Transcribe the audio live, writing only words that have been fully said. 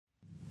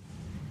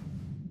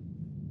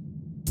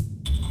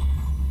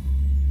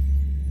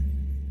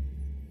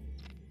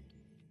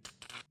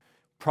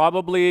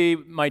Probably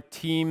my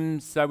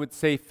team's, I would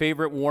say,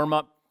 favorite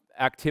warm-up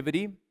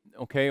activity,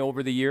 okay,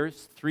 over the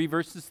years. 3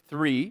 versus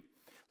 3.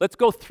 Let's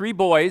go 3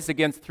 boys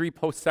against 3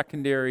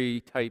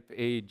 post-secondary type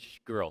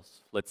age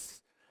girls.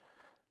 Let's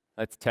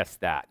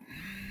test that.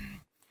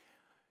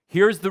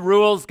 Here's the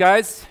rules,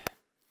 guys.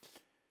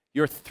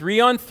 You're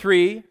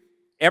 3-on-3.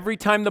 Every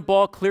time the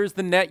ball clears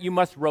the net, you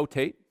must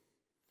rotate.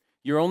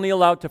 You're only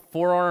allowed to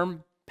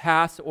forearm,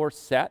 pass, or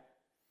set.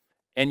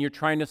 And you're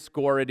trying to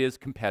score. It is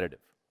competitive.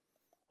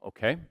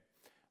 Okay?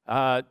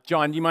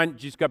 John, do you mind, you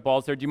just got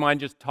balls there, do you mind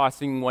just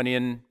tossing one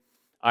in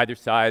either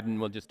side and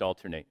we'll just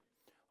alternate?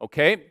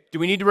 Okay? Do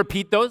we need to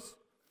repeat those?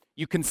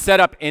 You can set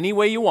up any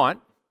way you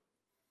want.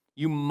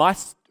 You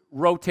must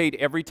rotate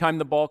every time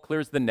the ball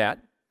clears the net.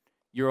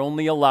 You're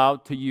only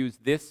allowed to use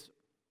this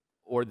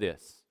or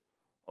this.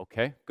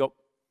 Okay? Go.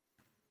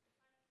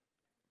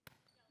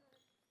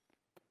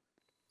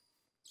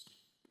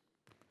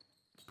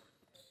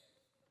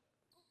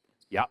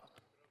 Yeah.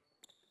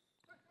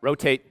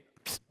 Rotate.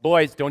 Psst,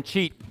 boys, don't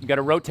cheat. You got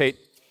to rotate.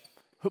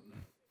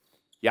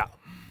 Yeah.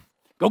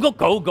 Go, go,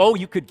 go, go.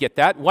 You could get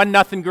that.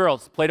 1-0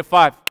 girls. Play to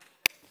 5.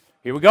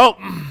 Here we go.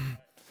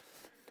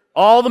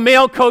 All the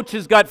male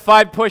coaches got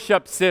 5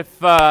 push-ups if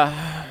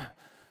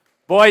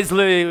boys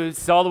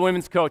lose. All the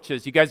women's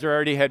coaches. You guys are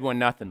already ahead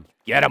 1-0.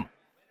 Get them.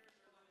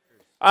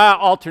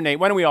 Alternate.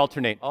 Why don't we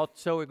alternate?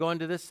 So we're going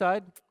to this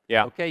side?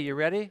 Yeah. Okay, you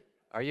ready?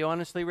 Are you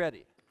honestly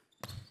ready?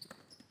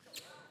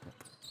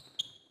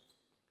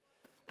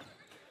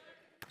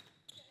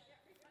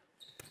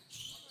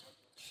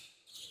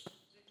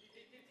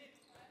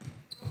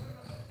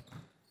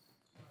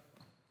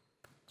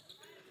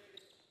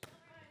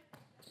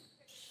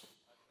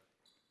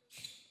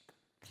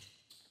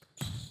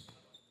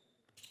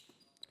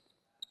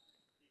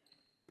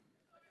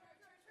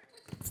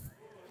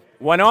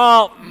 One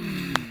all.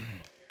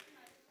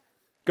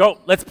 Go.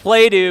 Let's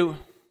play to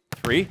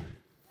 3.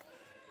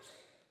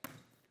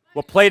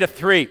 We'll play to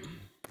 3.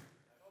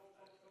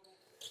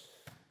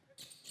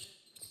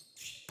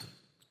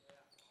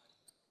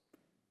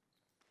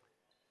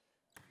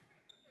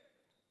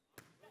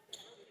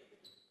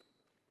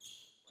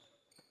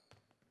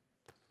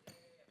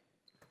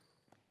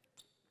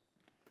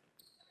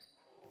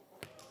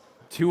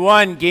 Two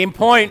 2-1, game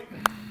point.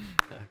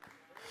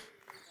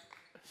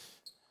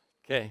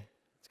 Okay.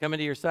 Coming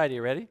to your side. Are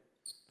you ready?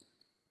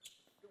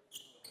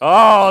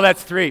 Oh,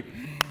 that's 3.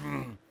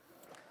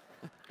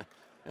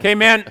 Okay,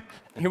 man.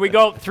 Here we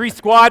go. 3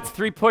 squats,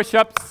 3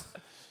 push-ups.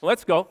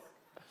 Let's go.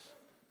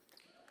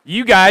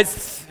 You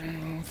guys,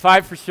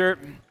 5 for sure.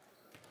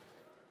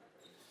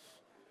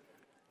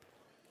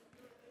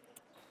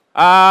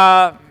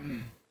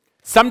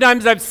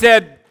 Sometimes I've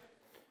said,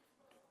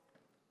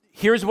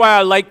 here's why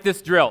I like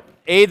this drill.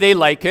 A, they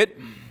like it.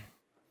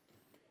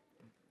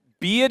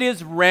 B, it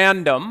is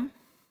random.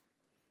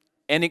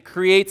 And it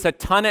creates a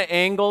ton of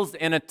angles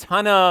and a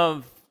ton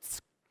of,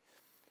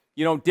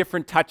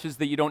 different touches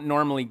that you don't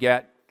normally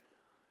get.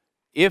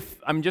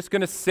 I'm just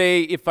going to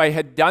say, if I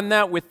had done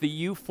that with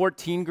the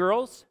U14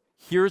 girls,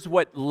 here's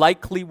what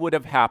likely would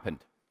have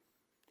happened.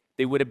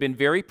 They would have been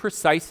very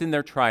precise in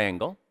their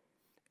triangle,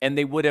 and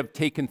they would have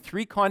taken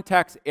 3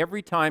 contacts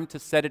every time to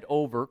set it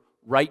over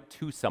right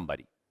to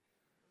somebody.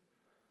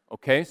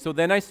 Okay, so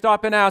then I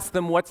stop and ask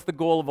them, what's the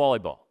goal of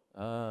volleyball?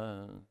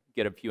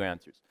 Get a few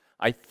answers.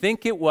 I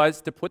think it was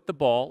to put the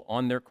ball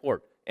on their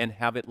court and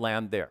have it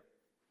land there.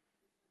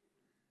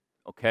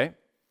 Okay?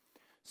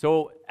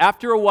 So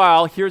after a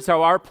while, here's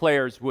how our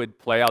players would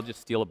play. I'll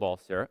just steal a ball,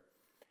 Sarah.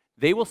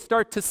 They will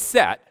start to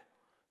set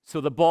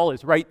so the ball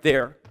is right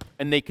there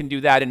and they can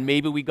do that, and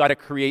maybe we got to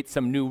create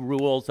some new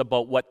rules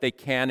about what they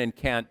can and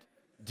can't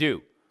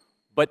do.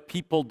 But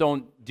people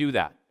don't do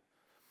that.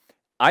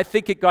 I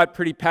think it got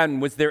pretty patent.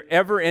 Was there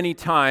ever any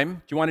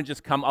time, do you want to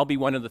just come? I'll be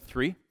one of the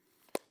 3.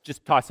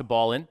 Just toss a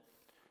ball in.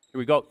 Here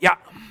we go. Yeah.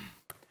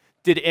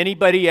 Did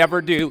anybody ever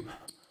do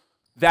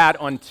that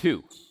on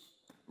 2,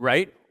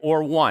 right?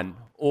 Or 1,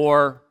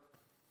 or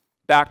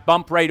back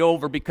bump right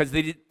over because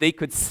they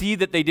could see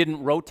that they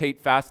didn't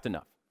rotate fast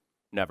enough?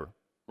 Never,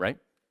 right?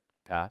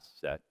 Pass,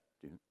 set,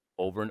 do,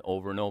 over and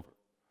over and over.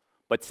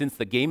 But since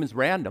the game is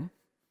random,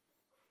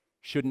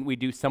 shouldn't we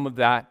do some of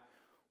that,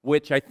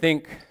 which I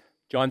think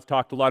John's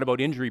talked a lot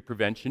about injury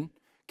prevention.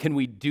 Can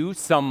we do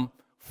some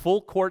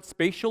full court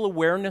spatial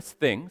awareness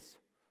things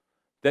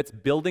that's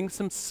building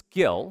some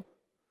skill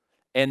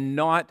and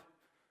not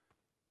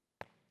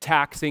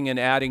taxing and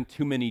adding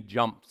too many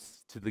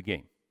jumps to the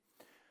game?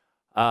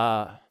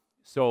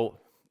 So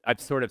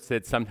I've sort of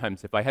said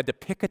sometimes, if I had to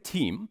pick a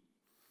team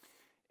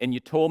and you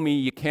told me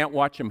you can't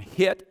watch them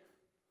hit,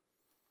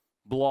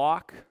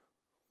 block,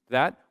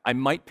 that, I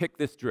might pick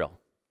this drill.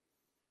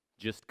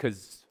 Just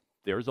because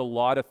there's a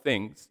lot of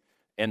things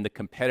and the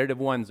competitive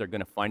ones are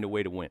going to find a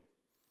way to win.